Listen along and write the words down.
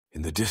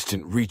In the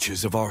distant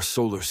reaches of our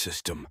solar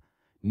system,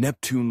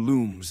 Neptune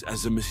looms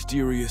as a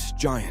mysterious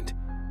giant,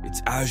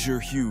 its azure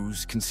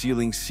hues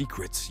concealing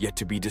secrets yet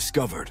to be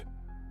discovered.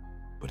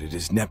 But it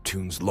is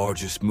Neptune's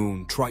largest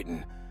moon,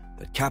 Triton,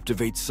 that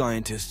captivates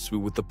scientists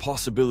with the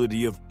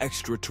possibility of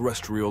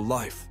extraterrestrial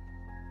life.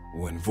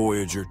 When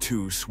Voyager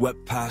 2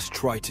 swept past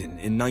Triton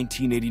in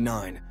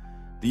 1989,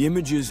 the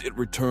images it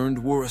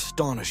returned were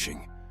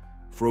astonishing.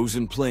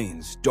 Frozen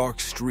plains, dark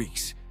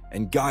streaks,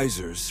 and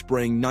geysers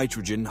spraying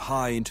nitrogen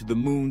high into the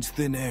moon's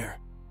thin air.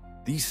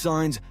 These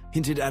signs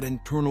hinted at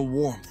internal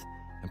warmth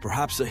and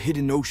perhaps a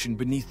hidden ocean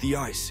beneath the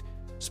ice,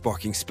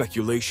 sparking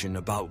speculation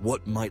about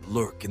what might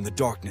lurk in the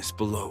darkness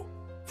below.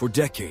 For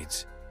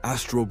decades,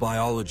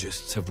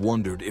 astrobiologists have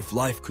wondered if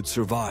life could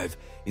survive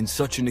in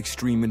such an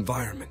extreme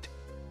environment.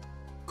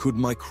 Could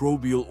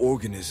microbial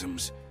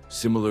organisms,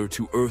 similar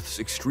to Earth's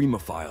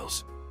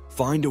extremophiles,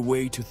 find a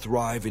way to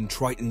thrive in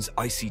Triton's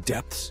icy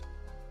depths?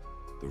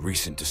 The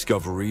recent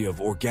discovery of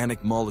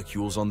organic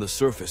molecules on the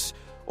surface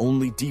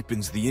only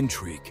deepens the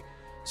intrigue,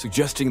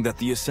 suggesting that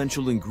the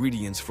essential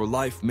ingredients for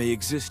life may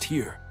exist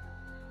here.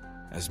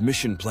 As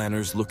mission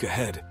planners look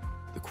ahead,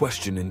 the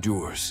question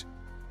endures: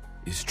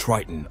 is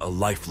Triton a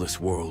lifeless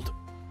world,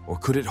 or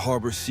could it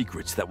harbor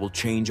secrets that will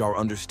change our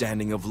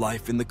understanding of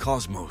life in the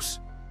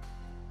cosmos?